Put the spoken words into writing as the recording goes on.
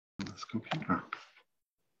This computer.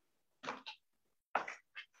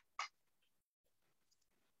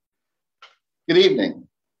 Good evening,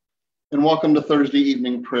 and welcome to Thursday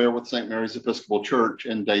evening prayer with St. Mary's Episcopal Church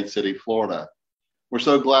in Dade City, Florida. We're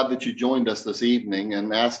so glad that you joined us this evening,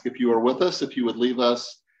 and ask if you are with us, if you would leave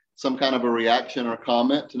us some kind of a reaction or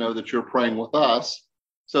comment to know that you're praying with us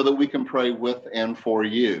so that we can pray with and for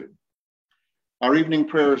you. Our evening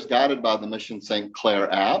prayer is guided by the Mission St.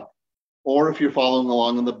 Clare app, or if you're following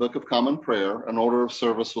along in the Book of Common Prayer, an order of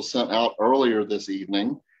service was sent out earlier this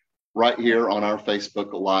evening right here on our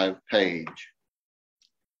Facebook Live page.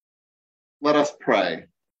 Let us pray.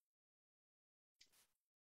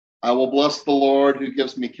 I will bless the Lord who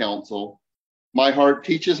gives me counsel. My heart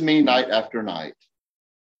teaches me night after night.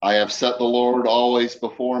 I have set the Lord always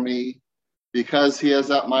before me. Because he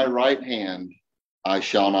is at my right hand, I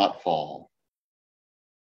shall not fall.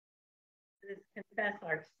 Let us confess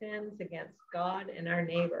our sins against God and our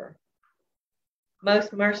neighbor.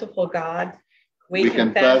 Most merciful God, we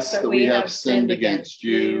confess that we have sinned against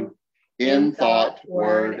you in thought,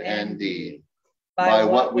 word, and deed, by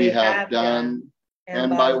what we have done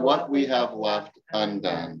and by what we have left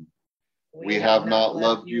undone. We have not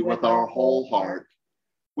loved you with our whole heart.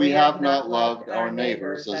 We have not loved our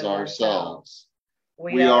neighbors as ourselves.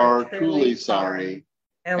 We are truly sorry,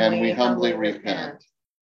 and we humbly repent.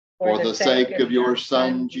 For the sake of your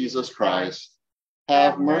Son, Jesus Christ,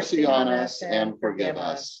 have mercy on us and forgive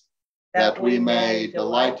us, that we may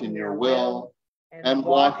delight in your will and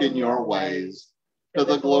walk in your ways, to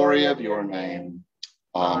the glory of your name.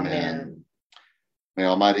 Amen. May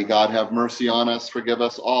Almighty God have mercy on us, forgive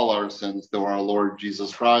us all our sins through our Lord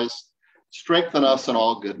Jesus Christ, strengthen us in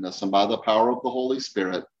all goodness, and by the power of the Holy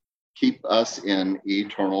Spirit, keep us in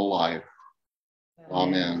eternal life.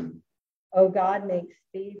 Amen. O God, make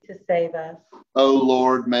speed to save us. O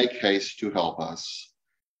Lord, make haste to help us.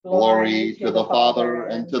 Glory to the Father,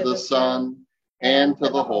 and to the Son, and to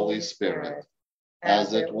the Holy Spirit,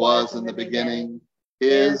 as it was in the beginning,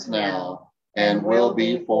 is now, and will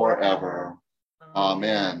be forever.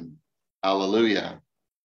 Amen. Alleluia.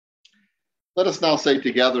 Let us now say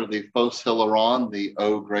together the Phos Hilaron, the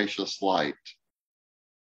O gracious light.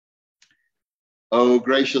 O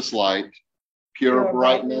gracious light, pure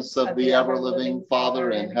brightness of the ever-living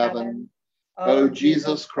Father in heaven, O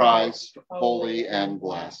Jesus Christ, holy and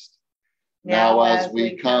blessed. Now as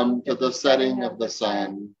we come to the setting of the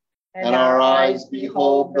sun, and our eyes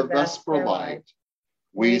behold the vesper light,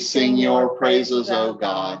 we sing your praises, O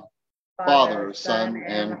God, Father, Son,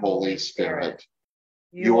 and Holy Spirit.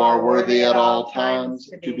 You are worthy at all times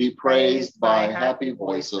to be praised by happy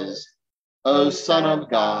voices, O Son of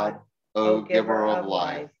God, O Giver of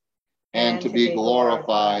life, and to be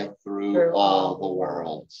glorified through all the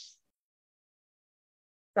worlds.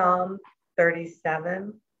 Psalm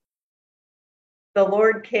 37. The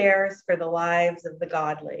Lord cares for the lives of the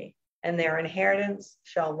godly, and their inheritance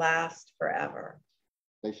shall last forever.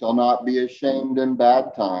 They shall not be ashamed in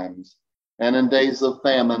bad times, and in days of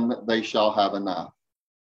famine they shall have enough.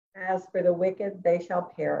 As for the wicked, they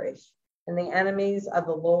shall perish, and the enemies of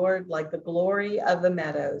the Lord, like the glory of the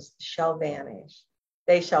meadows, shall vanish.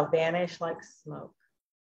 They shall vanish like smoke.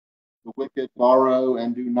 The wicked borrow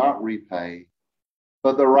and do not repay,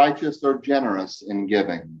 but the righteous are generous in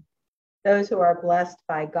giving. Those who are blessed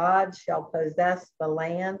by God shall possess the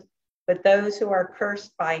land, but those who are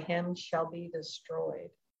cursed by him shall be destroyed.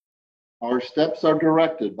 Our steps are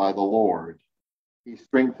directed by the Lord. He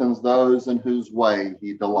strengthens those in whose way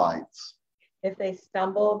he delights. If they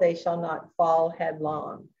stumble, they shall not fall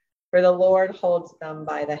headlong, for the Lord holds them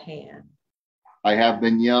by the hand. I have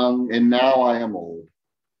been young, and now I am old,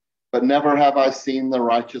 but never have I seen the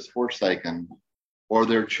righteous forsaken, or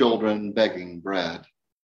their children begging bread.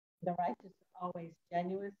 The righteous are always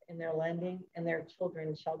generous in their lending, and their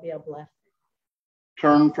children shall be a blessing.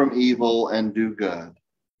 Turn from evil and do good,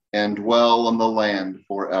 and dwell in the land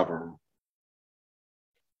forever.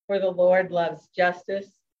 For the Lord loves justice.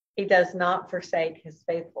 He does not forsake his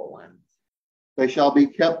faithful ones. They shall be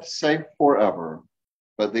kept safe forever,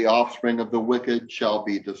 but the offspring of the wicked shall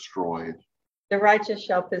be destroyed. The righteous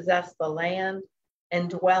shall possess the land and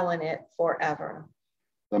dwell in it forever.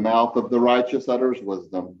 The mouth of the righteous utters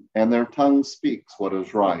wisdom, and their tongue speaks what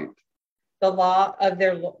is right. The law of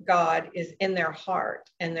their God is in their heart,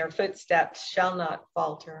 and their footsteps shall not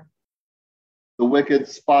falter. The wicked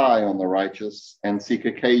spy on the righteous and seek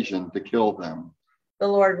occasion to kill them. The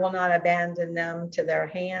Lord will not abandon them to their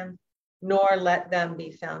hand, nor let them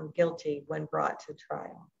be found guilty when brought to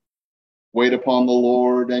trial. Wait upon the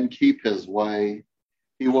Lord and keep his way.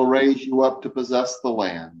 He will raise you up to possess the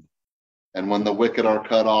land. And when the wicked are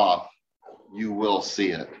cut off, you will see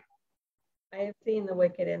it. I have seen the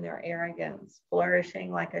wicked in their arrogance,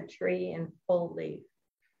 flourishing like a tree in full leaf.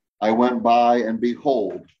 I went by, and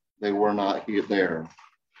behold, they were not there.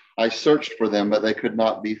 I searched for them, but they could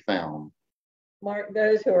not be found. Mark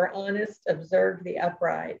those who are honest, observe the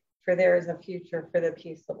upright, for there is a future for the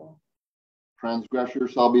peaceable.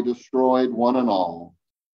 Transgressors shall be destroyed, one and all.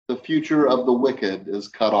 The future of the wicked is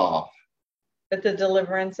cut off. But the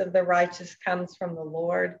deliverance of the righteous comes from the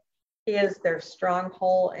Lord. He is their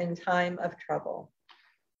stronghold in time of trouble.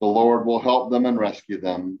 The Lord will help them and rescue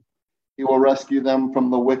them. He will rescue them from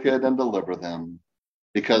the wicked and deliver them,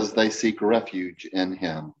 because they seek refuge in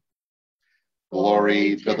him.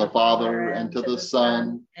 Glory to the Father, and to the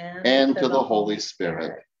Son, and to the Holy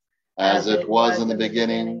Spirit, as it was in the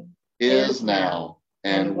beginning, is now,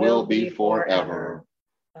 and will be forever.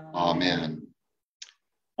 Amen.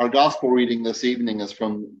 Our gospel reading this evening is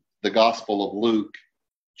from the Gospel of Luke,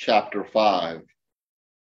 chapter 5.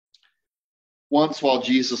 Once, while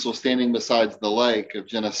Jesus was standing beside the lake of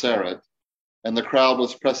Gennesaret, and the crowd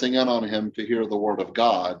was pressing in on him to hear the word of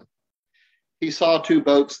God, he saw two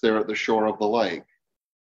boats there at the shore of the lake.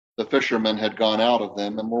 The fishermen had gone out of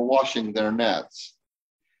them and were washing their nets.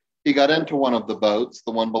 He got into one of the boats,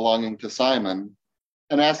 the one belonging to Simon,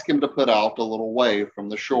 and asked him to put out a little way from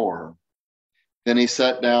the shore. Then he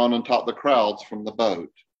sat down and taught the crowds from the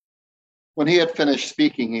boat. When he had finished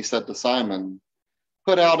speaking, he said to Simon,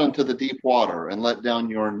 "Put out into the deep water and let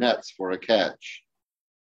down your nets for a catch."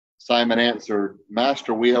 Simon answered,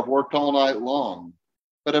 "Master, we have worked all night long,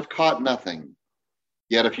 but have caught nothing.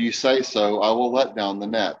 Yet if you say so, I will let down the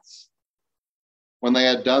nets." When they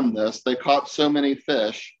had done this, they caught so many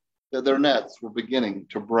fish that their nets were beginning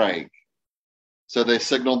to break. So they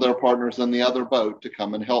signaled their partners in the other boat to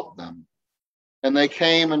come and help them. And they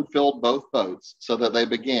came and filled both boats so that they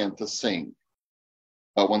began to sink.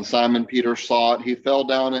 But when Simon Peter saw it, he fell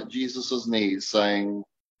down at Jesus' knees, saying,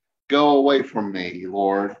 "Go away from me,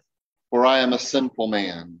 Lord, for I am a sinful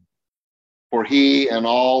man." For he and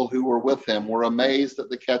all who were with him were amazed at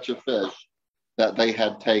the catch of fish that they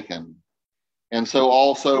had taken. And so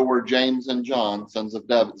also were James and John, sons of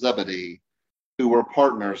Zebedee, who were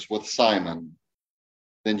partners with Simon.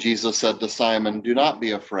 Then Jesus said to Simon, "Do not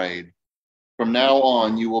be afraid. From now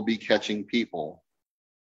on you will be catching people."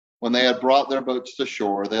 When they had brought their boats to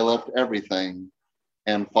shore, they left everything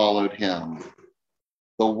and followed him.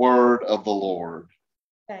 The word of the Lord.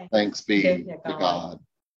 Thanks be to God.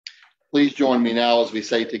 Please join me now as we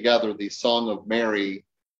say together the Song of Mary,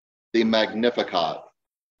 the Magnificat.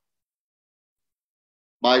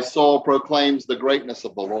 My soul proclaims the greatness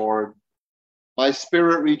of the Lord. My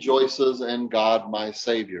spirit rejoices in God, my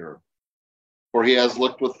Savior, for he has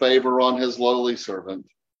looked with favor on his lowly servant.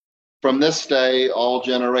 From this day, all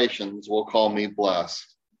generations will call me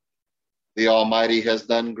blessed. The Almighty has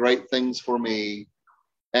done great things for me,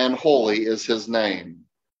 and holy is his name.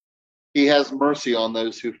 He has mercy on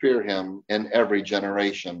those who fear him in every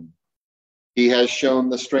generation. He has shown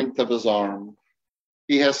the strength of his arm.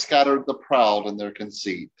 He has scattered the proud in their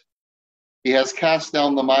conceit. He has cast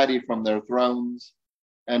down the mighty from their thrones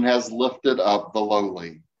and has lifted up the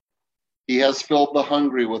lowly. He has filled the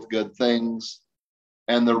hungry with good things,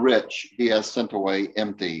 and the rich he has sent away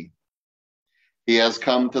empty. He has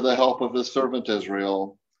come to the help of his servant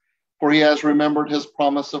Israel, for he has remembered his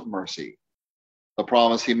promise of mercy, the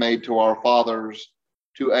promise he made to our fathers,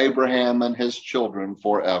 to Abraham and his children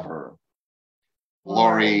forever.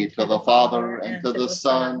 Glory to the Father, and to the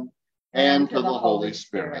Son, and to the Holy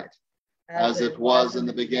Spirit, as it was in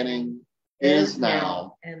the beginning, is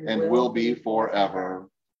now, and will be forever.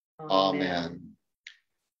 Amen.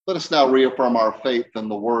 Let us now reaffirm our faith in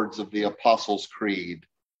the words of the Apostles' Creed.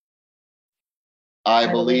 I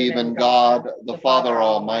believe in God, the Father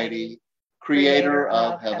Almighty, creator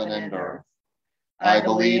of heaven and earth. I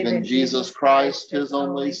believe in Jesus Christ, his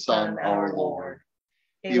only Son, our Lord.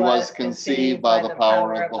 He was conceived by the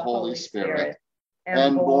power of the Holy Spirit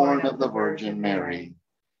and born of the Virgin Mary.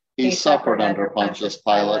 He suffered under Pontius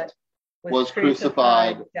Pilate, was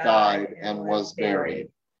crucified, died, and was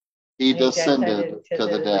buried. He descended to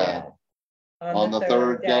the dead. On the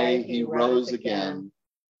third day, he rose again.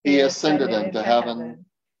 He ascended into heaven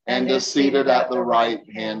and is seated at the right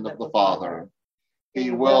hand of the Father.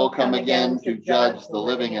 He will come again to judge the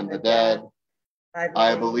living and the dead.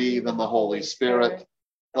 I believe in the Holy Spirit,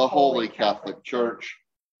 the Holy Catholic Church,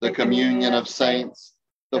 the communion of saints,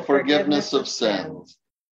 the forgiveness of sins,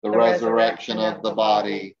 the resurrection of the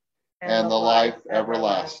body, and the life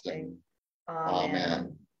everlasting.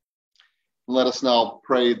 Amen. Let us now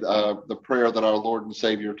pray the prayer that our Lord and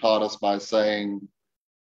Savior taught us by saying,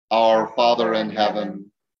 Our Father in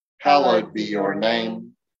heaven, hallowed be your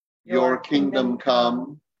name. Your kingdom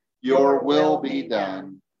come, your will be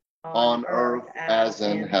done, on earth as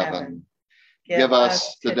in heaven. Give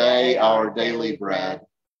us today our daily bread.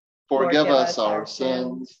 Forgive us our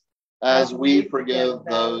sins, as we forgive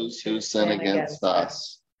those who sin against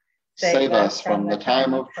us. Save us from the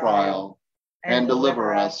time of trial, and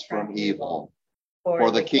deliver us from evil.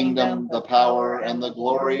 For the kingdom, the power, and the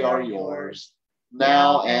glory are yours,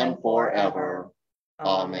 now and forever.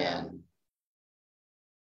 Amen.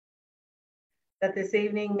 That this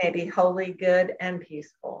evening may be holy, good, and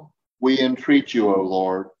peaceful. We entreat you, O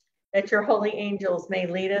Lord. That your holy angels may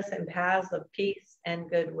lead us in paths of peace and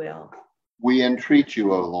goodwill. We entreat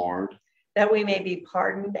you, O Lord. That we may be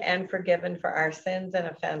pardoned and forgiven for our sins and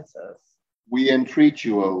offenses. We entreat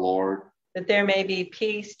you, O Lord. That there may be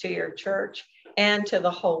peace to your church and to the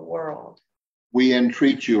whole world. We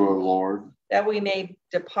entreat you, O Lord. That we may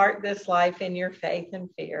depart this life in your faith and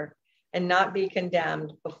fear, and not be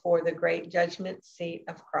condemned before the great judgment seat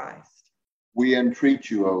of Christ. We entreat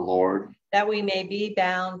you, O Lord. That we may be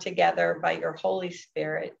bound together by your Holy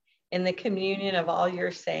Spirit in the communion of all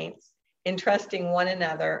your saints, entrusting one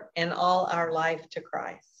another and all our life to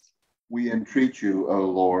Christ. We entreat you, O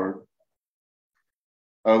Lord.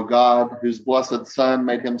 O God, whose blessed Son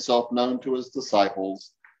made himself known to his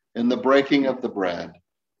disciples in the breaking of the bread,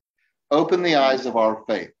 open the eyes of our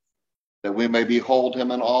faith, that we may behold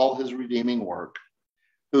him in all his redeeming work,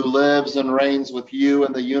 who lives and reigns with you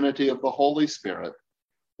in the unity of the Holy Spirit,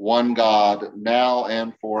 one God, now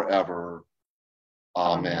and forever.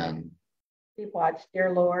 Amen. Keep watch,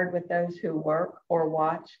 dear Lord, with those who work or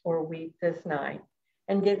watch or weep this night,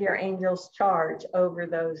 and give your angels charge over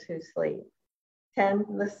those who sleep. Tend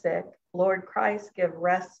the sick. Lord Christ, give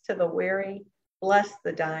rest to the weary, bless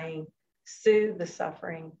the dying, soothe the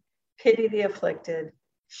suffering, pity the afflicted,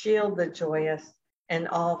 shield the joyous, and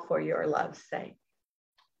all for your love's sake.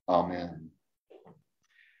 Amen.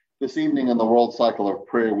 This evening in the World Cycle of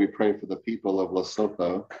Prayer, we pray for the people of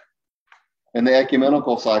Lesotho. In the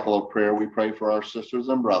Ecumenical Cycle of Prayer, we pray for our sisters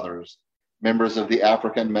and brothers, members of the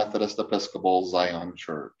African Methodist Episcopal Zion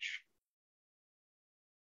Church.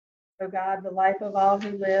 O God, the life of all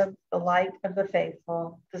who live, the light of the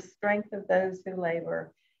faithful, the strength of those who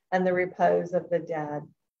labor, and the repose of the dead,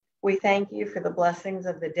 we thank you for the blessings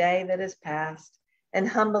of the day that is past, and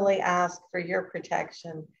humbly ask for your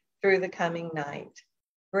protection through the coming night.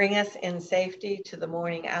 Bring us in safety to the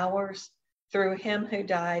morning hours, through him who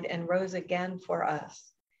died and rose again for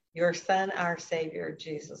us, your Son, our Savior,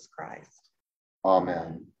 Jesus Christ.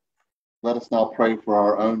 Amen. Let us now pray for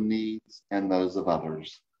our own needs and those of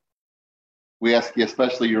others. We ask you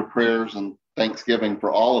especially your prayers and thanksgiving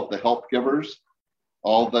for all of the help givers,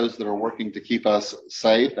 all of those that are working to keep us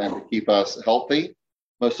safe and to keep us healthy,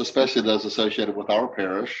 most especially those associated with our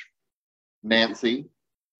parish: Nancy,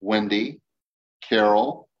 Wendy,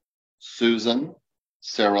 Carol, Susan,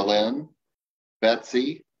 Sarah Lynn,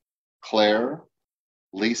 Betsy, Clare,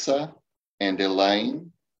 Lisa, and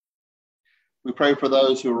Elaine. We pray for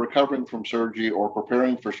those who are recovering from surgery or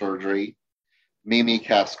preparing for surgery: Mimi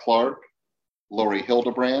Cass-Clark, Lori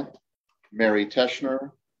Hildebrandt, Mary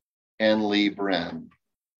Teschner, and Lee Bren.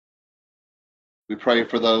 We pray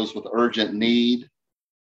for those with urgent need: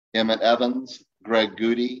 Emmett Evans, Greg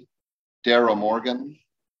Goody, Dara Morgan,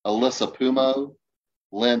 Alyssa Pumo,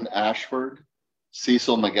 Lynn Ashford,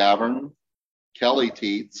 Cecil McGavern, Kelly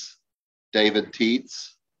Teets, David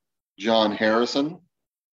Teets, John Harrison,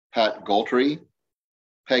 Pat Goltry,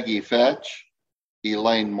 Peggy Fetch,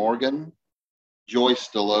 Elaine Morgan, Joyce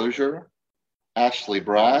Delosier, Ashley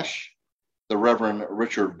Brash, the Reverend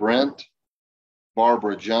Richard Brent,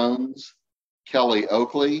 Barbara Jones, Kelly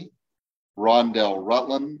Oakley, Rondell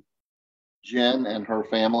Rutland, Jen and her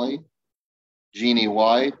family, Jeannie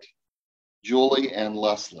White, Julie and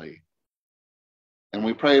Leslie. And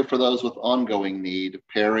we pray for those with ongoing need: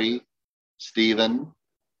 Perry, Stephen,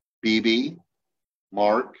 Phoebe,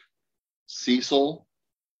 Mark, Cecil,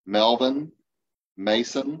 Melvin,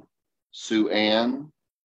 Mason, Sue Ann,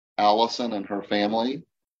 Allison and her family.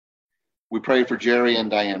 We pray for Jerry and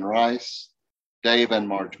Diane Rice, Dave and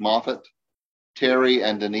Marge Moffett, Terry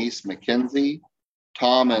and Denise McKenzie,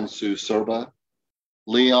 Tom and Sue Serba,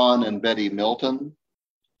 Leon and Betty Milton,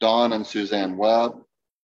 Dawn and Suzanne Webb,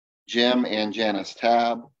 Jim and Janice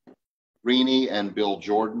Tabb, Renee and Bill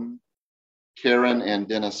Jordan, Karen and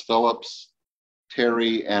Dennis Phillips,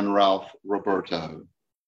 Terry and Ralph Roberto.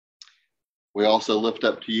 We also lift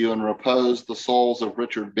up to you in repose the souls of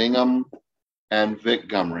Richard Bingham and Vic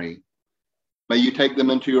Gumry. May you take them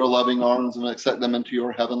into your loving arms and accept them into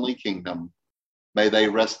your heavenly kingdom. May they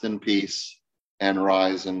rest in peace and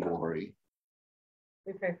rise in glory.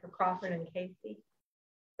 We pray for Crawford and Casey,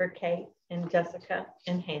 for Kate and Jessica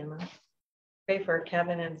and Hannah. Pray for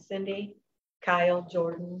Kevin and Cindy, Kyle,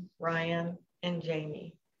 Jordan, Ryan, and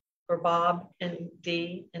Jamie. For Bob and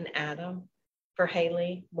Dee and Adam. For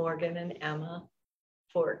Haley, Morgan, and Emma.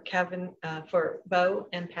 For Bo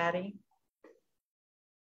and Patty.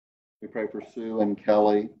 We pray for Sue and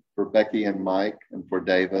Kelly, for Becky and Mike, and for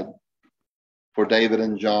David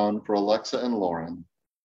and John, for Alexa and Lauren,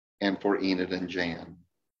 and for Enid and Jan.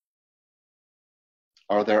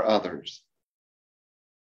 Are there others?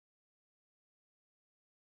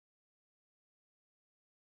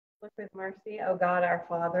 Look with mercy, O God, our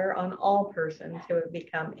Father, on all persons who have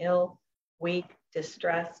become ill, weak,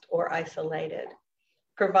 distressed, or isolated.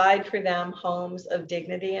 Provide for them homes of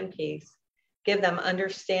dignity and peace. Give them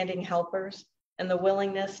understanding helpers and the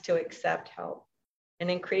willingness to accept help,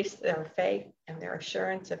 and increase their faith and their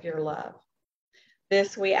assurance of your love.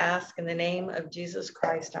 This we ask in the name of Jesus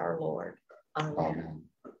Christ our Lord. Amen. Amen.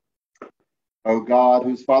 O God,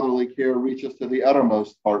 whose fatherly care reaches to the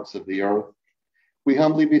uttermost parts of the earth, we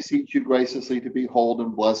humbly beseech you graciously to behold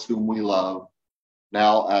and bless whom we love,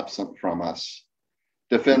 now absent from us.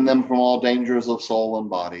 Defend them from all dangers of soul and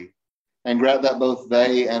body, and grant that both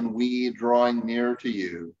they and we, drawing near to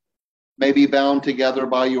you, may be bound together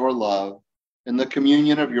by your love in the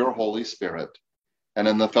communion of your Holy Spirit, and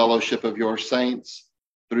in the fellowship of your saints,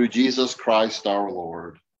 through Jesus Christ our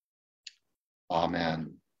Lord.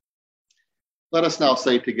 Amen. Let us now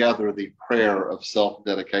say together the prayer of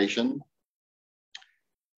self-dedication.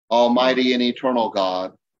 Almighty and eternal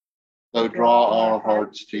God, so draw our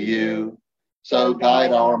hearts to you, so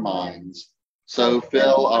guide our minds, so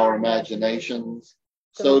fill our imaginations,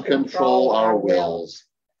 so control our wills,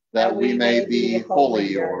 that we may be wholly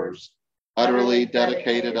yours, utterly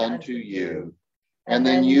dedicated unto you. And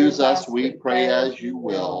then use us, we pray, as you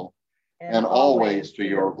will, and always to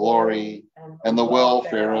your glory and the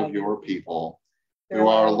welfare of your people. Through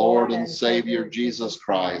our Lord and Savior Jesus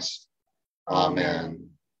Christ. Amen.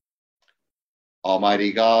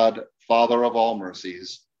 Almighty God, Father of all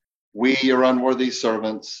mercies, we, your unworthy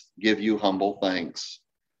servants, give you humble thanks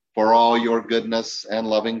for all your goodness and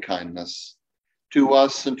loving kindness to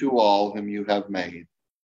us and to all whom you have made.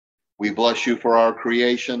 We bless you for our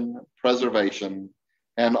creation, preservation,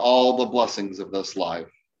 and all the blessings of this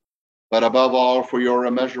life, but above all for your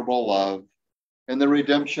immeasurable love and the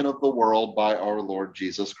redemption of the world by our Lord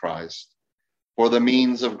Jesus Christ, for the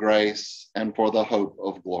means of grace and for the hope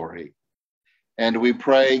of glory. And we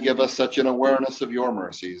pray, give us such an awareness of your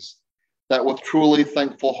mercies, that with truly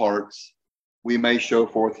thankful hearts, we may show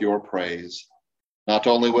forth your praise, not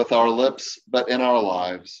only with our lips, but in our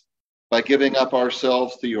lives, by giving up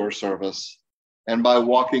ourselves to your service, and by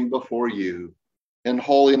walking before you in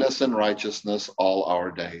holiness and righteousness all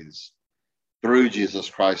our days. Through Jesus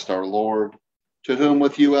Christ our Lord, to whom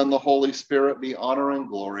with you and the Holy Spirit be honor and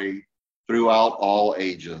glory throughout all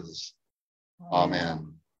ages.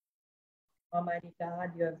 Amen. Almighty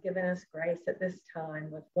God, you have given us grace at this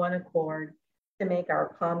time with one accord to make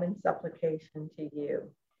our common supplication to you.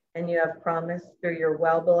 And you have promised through your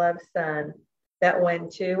well-beloved Son that when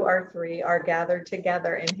 2 or 3 are gathered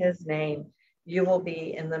together in his name, you will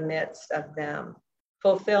be in the midst of them.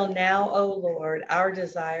 Fulfill now, O Lord, our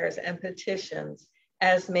desires and petitions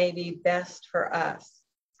as may be best for us,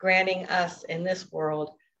 granting us in this world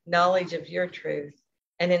knowledge of your truth,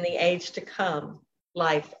 and in the age to come,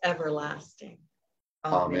 life everlasting.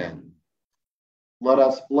 Amen. Let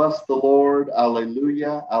us bless the Lord.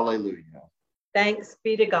 Alleluia, alleluia. Thanks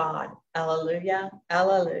be to God. Alleluia,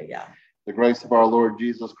 alleluia. The grace of our Lord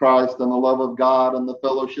Jesus Christ and the love of God and the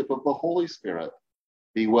fellowship of the Holy Spirit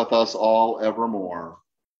be with us all evermore.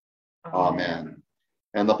 Amen.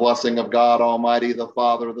 And the blessing of God Almighty, the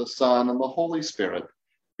Father, the Son, and the Holy Spirit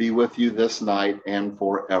be with you this night and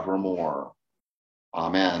forevermore.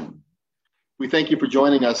 Amen. We thank you for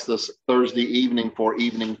joining us this Thursday evening for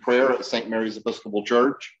evening prayer at St. Mary's Episcopal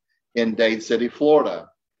Church in Dade City, Florida.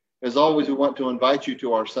 As always, we want to invite you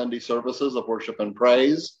to our Sunday services of worship and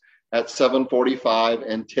praise at 7:45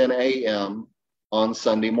 and 10 a.m. on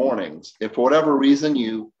Sunday mornings. If for whatever reason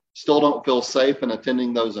you still don't feel safe in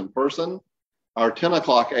attending those in person, our 10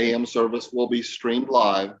 o'clock a.m. service will be streamed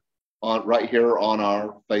live right here on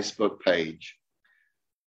our Facebook page.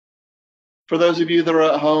 For those of you that are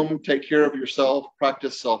at home, take care of yourself,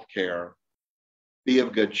 practice self-care, be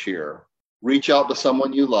of good cheer. Reach out to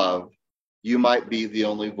someone you love. You might be the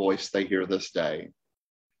only voice they hear this day.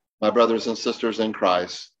 My brothers and sisters in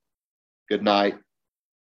Christ, good night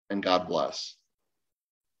and God bless.